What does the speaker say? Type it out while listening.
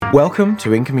Welcome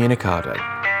to Incommunicado,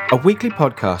 a weekly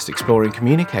podcast exploring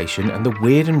communication and the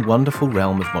weird and wonderful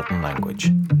realm of modern language.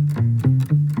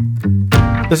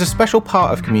 There's a special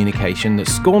part of communication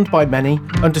that's scorned by many,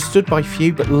 understood by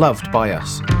few, but loved by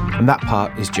us, and that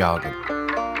part is jargon.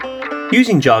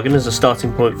 Using jargon as a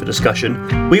starting point for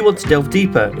discussion, we want to delve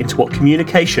deeper into what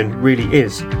communication really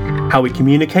is, how we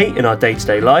communicate in our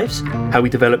day-to-day lives, how we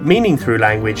develop meaning through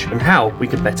language, and how we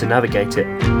can better navigate it.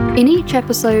 In each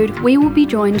episode, we will be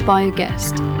joined by a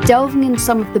guest, delving into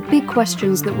some of the big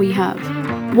questions that we have.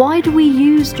 Why do we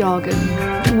use jargon?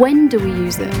 When do we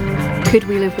use it? Could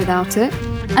we live without it?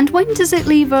 And when does it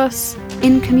leave us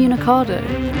incommunicado?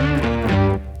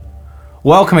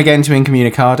 Welcome again to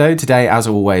Incommunicado. Today, as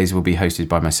always, will be hosted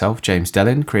by myself, James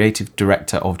Dellin, Creative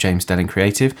Director of James Dellin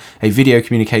Creative, a video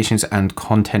communications and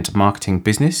content marketing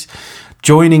business.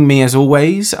 Joining me, as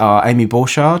always, are Amy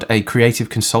Borchard, a creative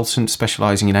consultant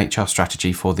specialising in HR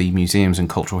strategy for the museums and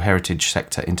cultural heritage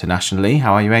sector internationally.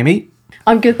 How are you, Amy?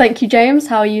 I'm good, thank you, James.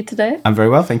 How are you today? I'm very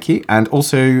well, thank you. And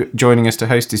also joining us to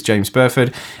host is James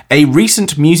Burford, a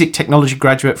recent music technology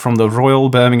graduate from the Royal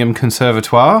Birmingham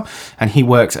Conservatoire, and he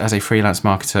works as a freelance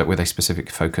marketer with a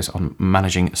specific focus on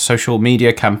managing social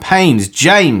media campaigns.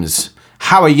 James,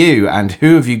 how are you, and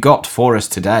who have you got for us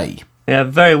today? Yeah,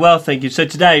 very well, thank you. So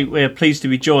today we're pleased to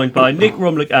be joined by Nick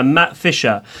Romlick and Matt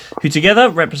Fisher, who together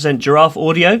represent Giraffe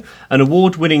Audio, an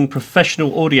award-winning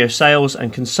professional audio sales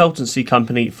and consultancy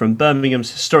company from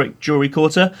Birmingham's historic Jewellery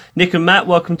Quarter. Nick and Matt,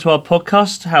 welcome to our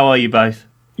podcast. How are you both?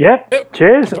 Yeah,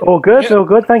 cheers. All good, all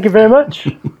good. Thank you very much.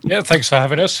 Yeah, thanks for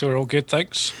having us. We're all good,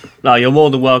 thanks. No, you're more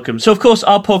than welcome. So, of course,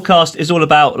 our podcast is all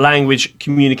about language,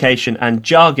 communication and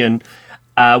jargon.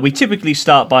 We typically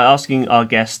start by asking our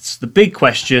guests the big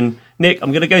question. Nick,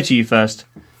 I'm going to go to you first.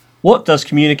 What does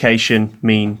communication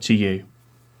mean to you?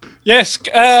 Yes,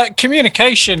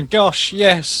 communication, gosh,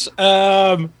 yes. It's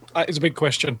a big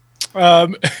question.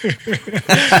 In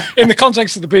the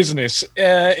context of the business,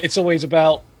 it's always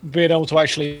about being able to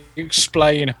actually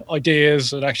explain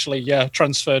ideas and actually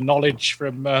transfer knowledge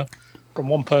from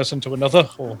one person to another,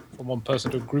 or from one person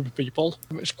to a group of people.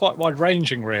 It's quite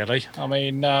wide-ranging, really. I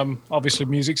mean, obviously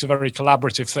music's a very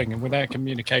collaborative thing, and without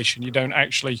communication, you don't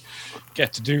actually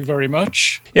get to do very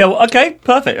much. Yeah, well, okay,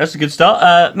 perfect. That's a good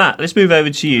start. Matt, let's move over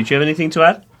to you. Do you have anything to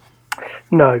add?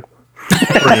 No.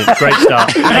 Brilliant, great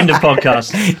start. End of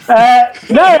podcast.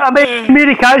 No, I mean,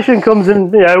 communication comes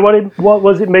in, what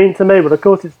does it mean to me? Well, of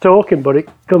course it's talking, but it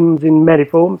comes in many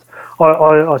forms,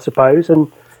 I suppose. And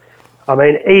I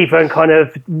mean, even kind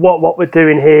of what we're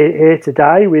doing here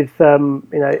today with,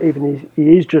 even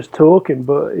he is just talking,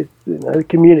 but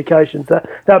communications,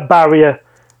 that barrier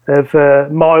of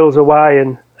miles away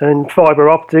and fibre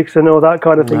optics and all that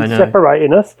kind of thing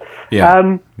separating us.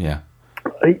 Yeah.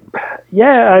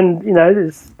 Yeah, and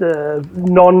there's the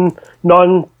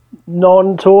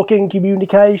non-talking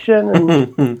communication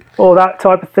and all that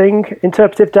type of thing.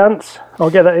 Interpretive dance,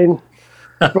 I'll get that in.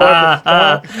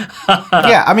 Yeah,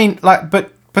 I mean,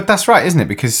 but that's right, isn't it?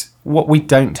 Because what we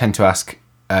don't tend to ask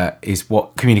is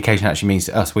what communication actually means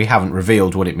to us. We haven't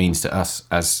revealed what it means to us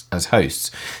as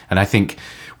hosts, and I think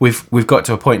we've got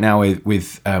to a point now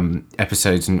with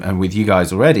episodes and with you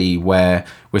guys already where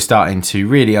we're starting to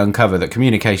really uncover that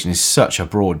communication is such a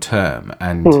broad term,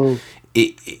 and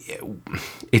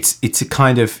it's a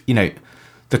kind of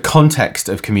the context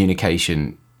of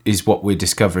communication is what we're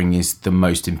discovering is the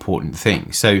most important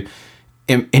thing. So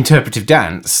interpretive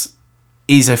dance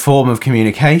is a form of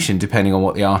communication depending on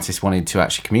what the artist wanted to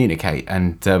actually communicate.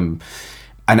 And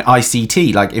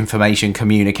ICT, like information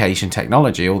communication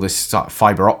technology, all this sort of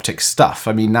fibre optic stuff,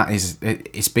 I mean,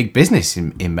 it's big business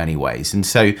in many ways. And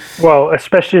so... Well,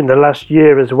 especially in the last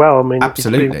year as well. I mean,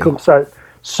 absolutely. It's become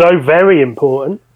so very important.